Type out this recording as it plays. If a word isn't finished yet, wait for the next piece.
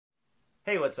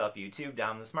Hey, what's up YouTube?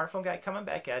 Dom, the smartphone guy, coming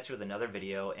back at you with another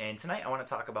video, and tonight I want to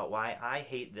talk about why I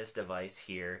hate this device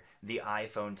here, the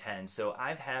iPhone 10. So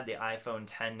I've had the iPhone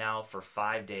 10 now for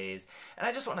 5 days, and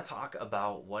I just want to talk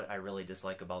about what I really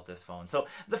dislike about this phone. So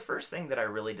the first thing that I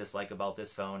really dislike about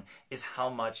this phone is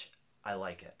how much I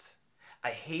like it.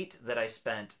 I hate that I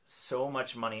spent so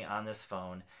much money on this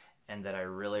phone and that I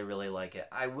really, really like it.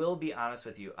 I will be honest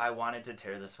with you, I wanted to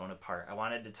tear this phone apart. I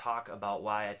wanted to talk about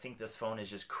why I think this phone is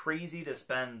just crazy to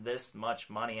spend this much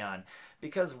money on.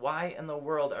 Because why in the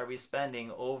world are we spending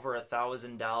over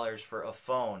 $1,000 for a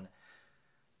phone?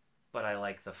 But I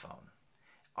like the phone.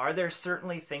 Are there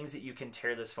certainly things that you can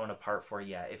tear this phone apart for?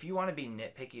 Yeah. If you want to be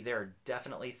nitpicky, there are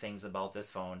definitely things about this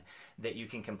phone that you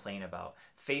can complain about.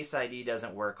 Face ID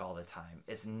doesn't work all the time.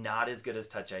 It's not as good as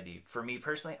Touch ID. For me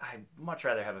personally, I'd much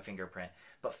rather have a fingerprint,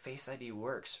 but Face ID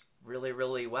works really,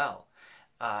 really well.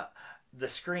 The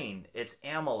screen, it's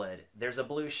AMOLED. There's a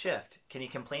blue shift. Can you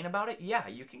complain about it? Yeah,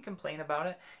 you can complain about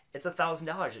it. It's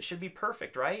 $1,000. It should be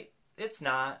perfect, right? It's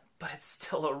not, but it's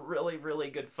still a really,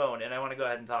 really good phone. And I want to go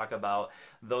ahead and talk about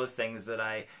those things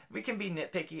that we can be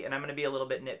nitpicky, and I'm going to be a little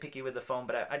bit nitpicky with the phone,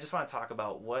 but I just want to talk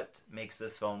about what makes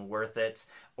this phone worth it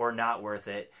or not worth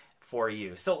it for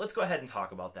you. So let's go ahead and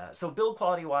talk about that. So build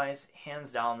quality wise,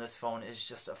 hands down, this phone is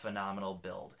just a phenomenal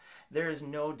build. There is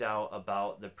no doubt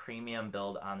about the premium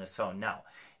build on this phone. Now,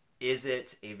 is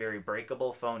it a very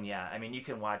breakable phone? Yeah. I mean, you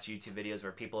can watch YouTube videos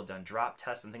where people have done drop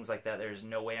tests and things like that. There's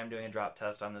no way I'm doing a drop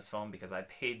test on this phone because I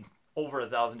paid over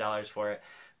 $1,000 for it.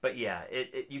 But yeah,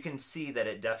 you can see that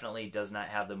it definitely does not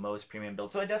have the most premium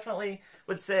build. So I definitely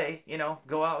would say,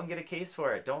 go out and get a case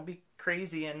for it. Don't be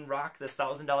crazy and rock this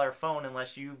 $1,000 phone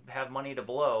unless you have money to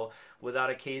blow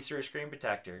without a case or a screen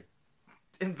protector.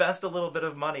 Invest a little bit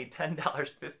of money, $10,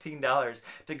 $15,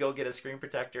 to go get a screen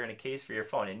protector and a case for your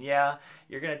phone. And yeah,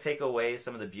 you're going to take away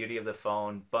some of the beauty of the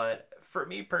phone, but for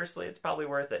me personally, it's probably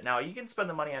worth it. Now, you can spend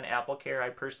the money on Apple Care. I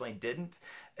personally didn't.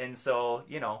 And so,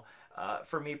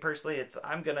 for me personally,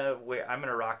 I'm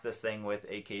gonna rock this thing with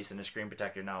a case and a screen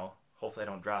protector. Now, hopefully I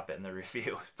don't drop it in the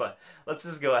review, but let's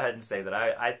just go ahead and say that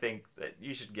I think that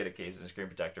you should get a case and a screen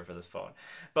protector for this phone.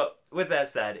 But with that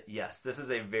said, yes, this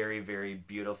is a very, very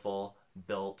beautiful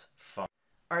built phone.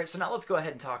 All right, so now let's go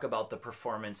ahead and talk about the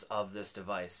performance of this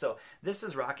device. So this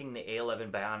is rocking the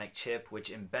A11 Bionic chip, which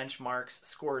in benchmarks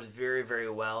scores very, very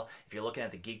well. If you're looking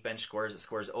at the Geekbench scores, it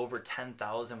scores over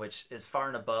 10,000, which is far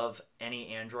and above any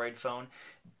Android phone.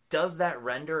 Does that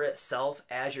render itself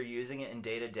as you're using it in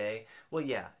day-to-day? Well,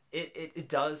 yeah, it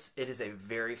does. It is a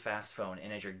very fast phone,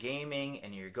 and as you're gaming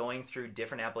and you're going through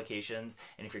different applications,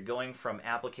 and if you're going from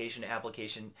application to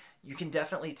application, you can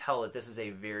definitely tell that this is a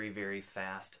very, very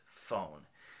fast phone.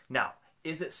 Now,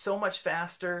 is it so much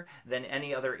faster than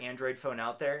any other Android phone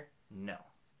out there? No.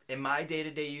 In my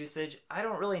day-to-day usage, I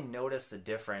don't really notice the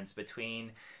difference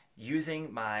between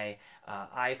using my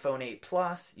iPhone 8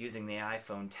 Plus, using the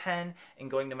iPhone 10,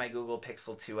 and going to my Google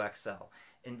Pixel 2 XL.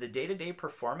 In the day-to-day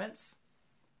performance,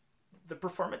 the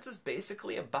performance is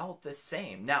basically about the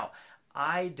same. Now,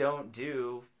 I don't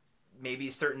do maybe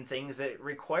certain things that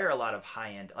require a lot of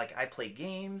high-end. Like I play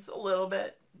games a little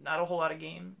bit, not a whole lot of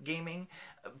gaming,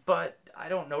 but I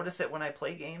don't notice it when I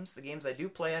play games. The games I do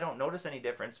play, I don't notice any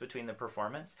difference between the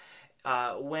performance.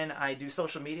 When I do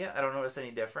social media, I don't notice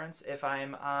any difference. If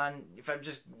I'm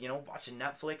just, watching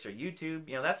Netflix or YouTube,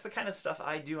 that's the kind of stuff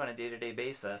I do on a day-to-day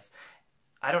basis.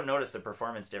 I don't notice the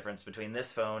performance difference between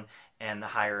this phone and the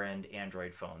higher end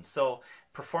Android phones. So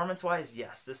performance-wise,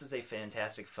 yes, this is a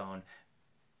fantastic phone,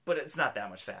 but it's not that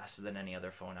much faster than any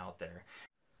other phone out there.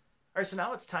 All right, so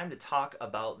now it's time to talk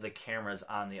about the cameras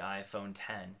on the iPhone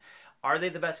 10. Are they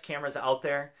the best cameras out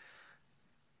there?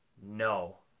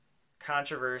 No.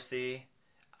 Controversy.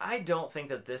 I don't think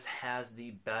that this has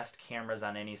the best cameras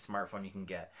on any smartphone you can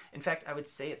get. In fact, I would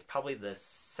say it's probably the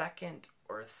second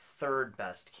or third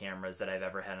best cameras that I've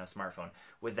ever had on a smartphone.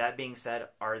 With that being said,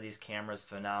 are these cameras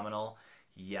phenomenal?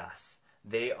 Yes,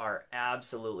 they are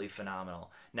absolutely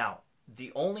phenomenal. Now,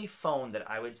 the only phone that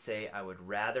I would say I would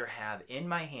rather have in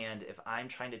my hand if I'm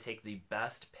trying to take the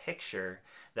best picture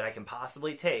that I can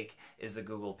possibly take is the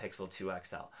Google Pixel 2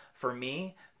 XL. For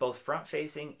me, both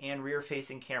front-facing and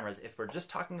rear-facing cameras, if we're just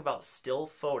talking about still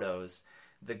photos,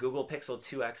 the Google Pixel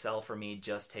 2 XL for me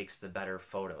just takes the better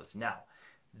photos. Now,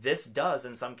 this does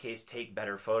in some case take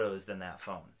better photos than that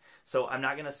phone. So I'm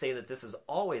not going to say that this is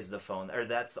always the phone, or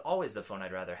that's always the phone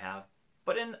I'd rather have.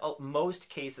 But in most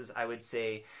cases, I would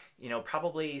say,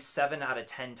 probably 7 out of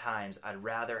 10 times, I'd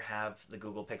rather have the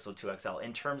Google Pixel 2 XL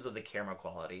in terms of the camera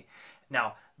quality.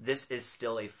 Now, this is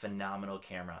still a phenomenal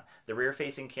camera. The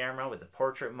rear-facing camera with the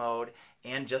portrait mode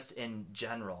and just in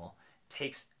general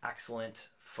takes excellent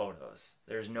photos.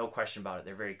 There's no question about it.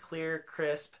 They're very clear,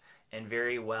 crisp, and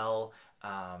very well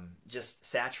just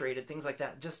saturated, things like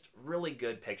that. Just really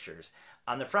good pictures.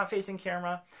 On the front-facing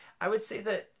camera, I would say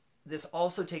that this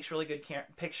also takes really good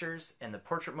pictures, and the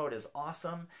portrait mode is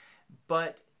awesome,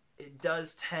 but it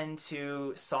does tend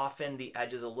to soften the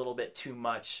edges a little bit too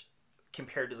much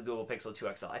compared to the Google Pixel 2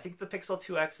 XL. I think the Pixel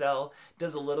 2 XL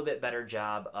does a little bit better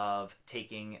job of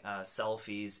taking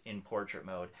selfies in portrait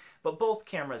mode, but both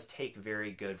cameras take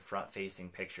very good front-facing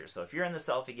pictures. So if you're in the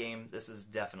selfie game, this is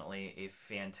definitely a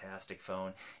fantastic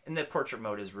phone, and the portrait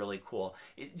mode is really cool.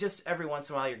 Just every once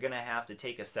in a while, you're going to have to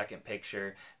take a second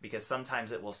picture because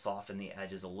sometimes it will soften the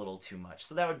edges a little too much.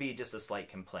 So that would be just a slight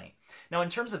complaint. Now, in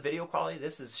terms of video quality,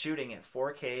 this is shooting at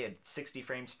 4K at 60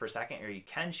 frames per second, or you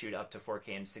can shoot up to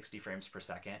 4K and 60 frames per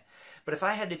second. But if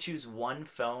I had to choose one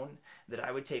phone that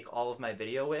I would take all of my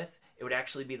video with, it would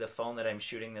actually be the phone that I'm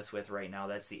shooting this with right now.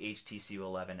 That's the HTC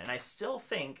U11. And I still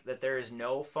think that there is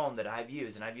no phone that I've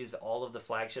used, and I've used all of the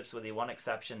flagships with the one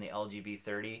exception, the LG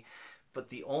V30, but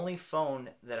the only phone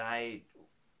that I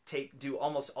do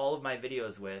almost all of my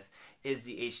videos with is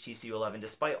the HTC U11,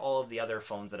 despite all of the other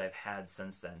phones that I've had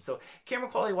since then. So camera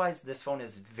quality wise, this phone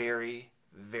is very,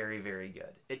 very, very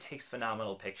good. It takes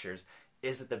phenomenal pictures.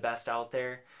 Is it the best out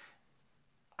there?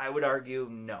 I would argue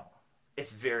no.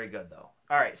 It's very good though.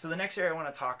 All right, so the next area I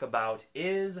want to talk about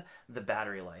is the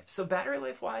battery life. So battery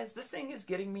life wise, this thing is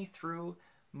getting me through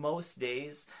most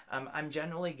days. I'm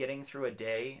generally getting through a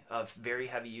day of very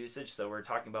heavy usage. So we're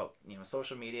talking about,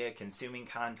 social media, consuming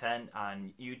content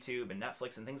on YouTube and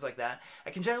Netflix and things like that.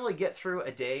 I can generally get through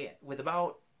a day with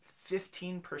about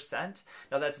 15%.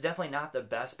 Now that's definitely not the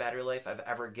best battery life I've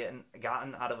ever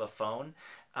gotten out of a phone,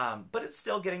 but it's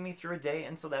still getting me through a day,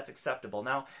 and so that's acceptable.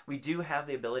 Now we do have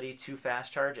the ability to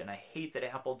fast charge, and I hate that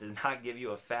Apple does not give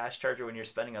you a fast charger when you're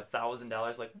spending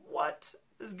 $1,000. Like, what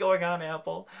is going on,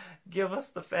 Apple? Give us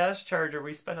the fast charger.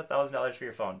 We spent $1,000 for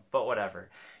your phone, but whatever.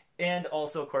 And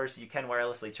also, of course, you can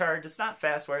wirelessly charge. It's not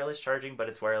fast wireless charging, but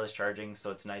it's wireless charging,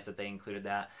 so it's nice that they included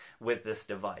that with this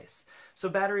device. So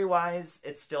battery-wise,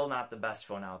 it's still not the best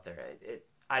phone out there.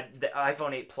 The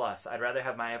iPhone 8 Plus, I'd rather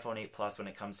have my iPhone 8 Plus when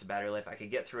it comes to battery life. I could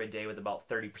get through a day with about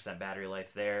 30% battery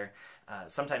life there,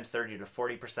 sometimes 30 to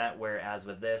 40%, whereas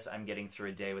with this, I'm getting through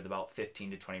a day with about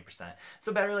 15 to 20%.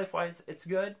 So battery life-wise, it's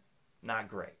good, not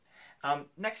great.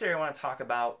 Next area I want to talk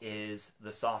about is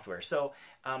the software. So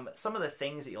some of the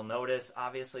things that you'll notice,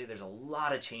 obviously there's a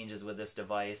lot of changes with this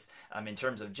device in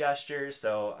terms of gestures.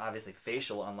 So obviously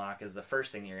facial unlock is the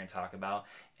first thing you're going to talk about.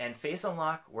 And face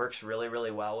unlock works really,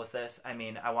 really well with this. I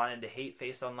mean, I wanted to hate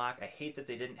face unlock. I hate that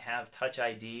they didn't have Touch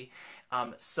ID.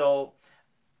 So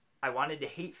I wanted to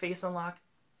hate face unlock,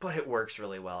 but it works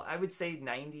really well. I would say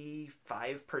 95%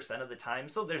 of the time.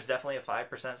 So there's definitely a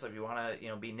 5%. So if you want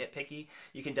to, be nitpicky,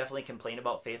 you can definitely complain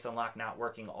about face unlock not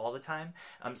working all the time.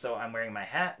 So I'm wearing my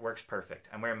hat, works perfect.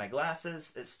 I'm wearing my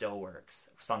glasses, it still works.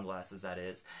 Sunglasses, that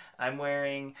is. I'm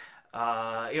wearing,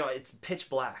 it's pitch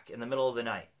black in the middle of the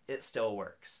night. It still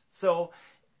works. So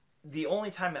the only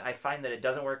time I find that it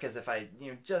doesn't work is if I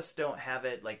just don't have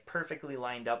it like perfectly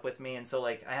lined up with me, and so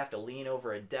like I have to lean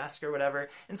over a desk or whatever,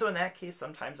 and so in that case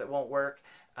sometimes it won't work,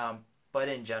 but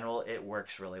in general it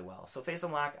works really well. So face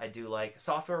unlock I do like.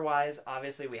 Software wise,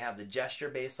 obviously we have the gesture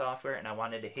based software, and I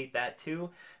wanted to hate that too,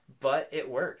 but it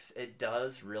works. It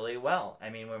does really well. I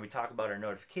mean, when we talk about our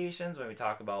notifications, when we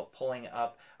talk about pulling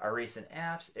up our recent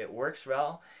apps, it works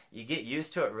well. You get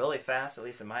used to it really fast, at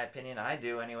least in my opinion. I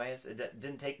do anyways. It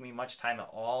didn't take me much time at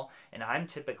all, and I'm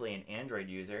typically an Android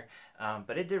user,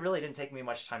 but it really didn't take me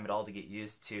much time at all to get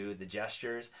used to the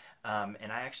gestures,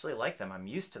 and I actually like them. I'm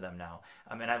used to them now,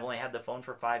 and I've only had the phone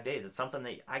for 5 days. It's something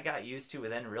that I got used to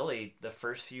within really the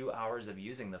first few hours of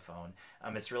using the phone.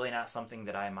 It's really not something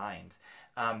that I mind.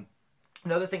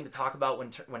 Another thing to talk about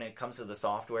when it comes to the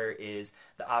software is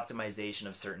the optimization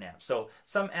of certain apps. So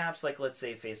some apps, like let's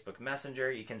say Facebook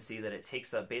Messenger, you can see that it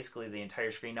takes up basically the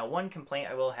entire screen. Now, one complaint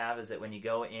I will have is that when you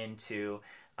go into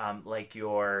when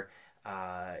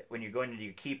you're going into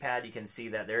your keypad, you can see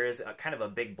that there is kind of a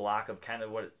big block of kind of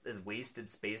what is wasted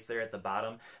space there at the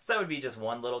bottom. So that would be just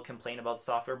one little complaint about the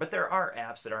software. But there are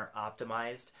apps that aren't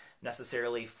optimized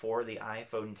necessarily for the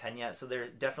iPhone 10 yet. So there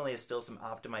definitely is still some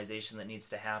optimization that needs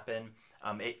to happen.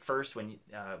 At first, when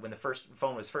the first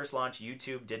phone was first launched,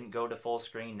 YouTube didn't go to full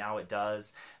screen. Now it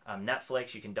does.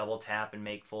 Netflix, you can double tap and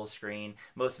make full screen.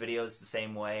 Most videos the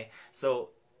same way. So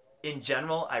In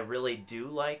general, I really do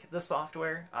like the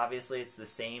software. Obviously, it's the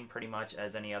same pretty much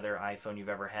as any other iPhone you've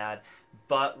ever had,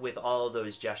 but with all of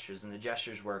those gestures, and the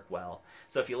gestures work well.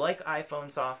 So if you like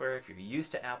iPhone software, if you're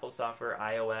used to Apple software,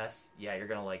 iOS, yeah, you're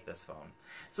going to like this phone.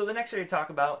 So the next thing to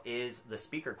talk about is the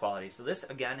speaker quality. So this,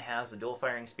 again, has the dual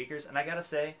firing speakers, and I got to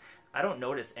say, I don't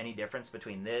notice any difference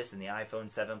between this and the iPhone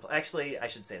 7. Actually, I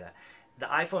should say that. The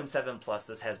iPhone 7 Plus,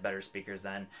 this has better speakers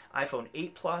than iPhone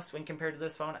 8 Plus when compared to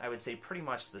this phone. I would say pretty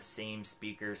much the same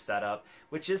speaker setup,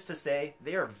 which is to say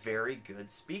they are very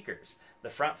good speakers. The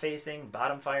front-facing,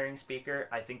 bottom-firing speaker,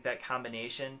 I think that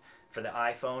combination for the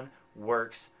iPhone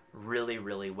works really,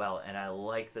 really well, and I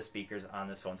like the speakers on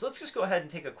this phone. So let's just go ahead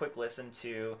and take a quick listen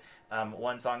to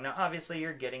one song. Now, obviously,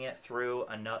 you're getting it through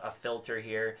a filter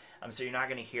here, so you're not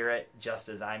going to hear it just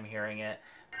as I'm hearing it.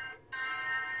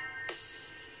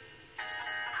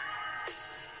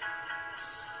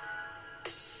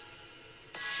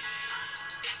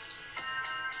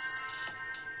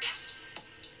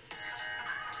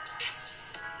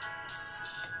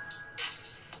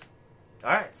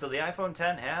 Alright, so the iPhone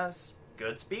 10 has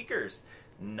good speakers.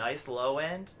 Nice low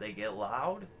end, they get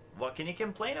loud. What can you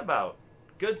complain about?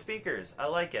 Good speakers, I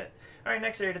like it. Alright,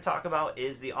 next area to talk about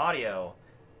is the audio.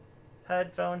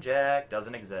 Headphone jack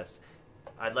doesn't exist.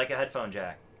 I'd like a headphone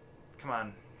jack. Come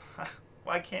on.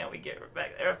 Why can't we get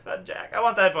back the headphone jack? I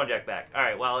want the headphone jack back.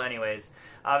 Alright, well, anyways,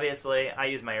 obviously, I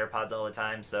use my AirPods all the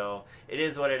time, so it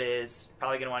is what it is.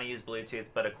 Probably going to want to use Bluetooth,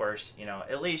 but of course, you know,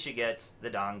 at least you get the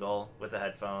dongle with the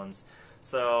headphones.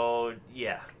 So,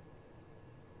 yeah.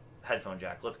 Headphone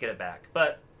jack. Let's get it back.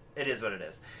 But it is what it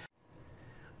is.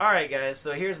 Alright, guys,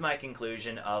 so here's my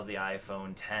conclusion of the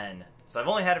iPhone 10. So I've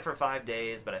only had it for 5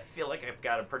 days, but I feel like I've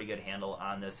got a pretty good handle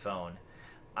on this phone.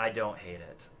 I don't hate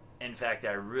it. In fact,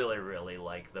 I really, really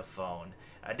like the phone.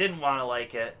 I didn't want to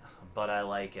like it, but I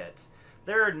like it.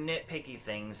 There are nitpicky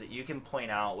things that you can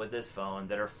point out with this phone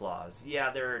that are flaws.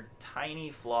 Yeah, there are tiny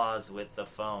flaws with the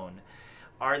phone.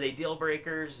 Are they deal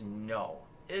breakers? No.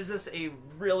 Is this a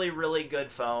really, really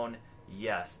good phone?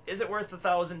 Yes. Is it worth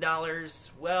 $1,000?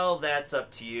 Well, that's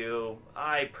up to you.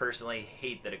 I personally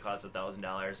hate that it costs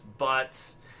 $1,000, but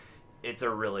it's a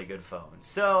really good phone.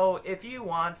 So if you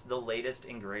want the latest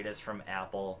and greatest from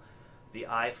Apple, the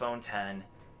iPhone 10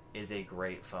 is a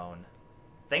great phone.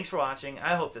 Thanks for watching.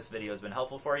 I hope this video has been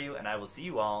helpful for you, and I will see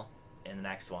you all in the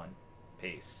next one.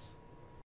 Peace.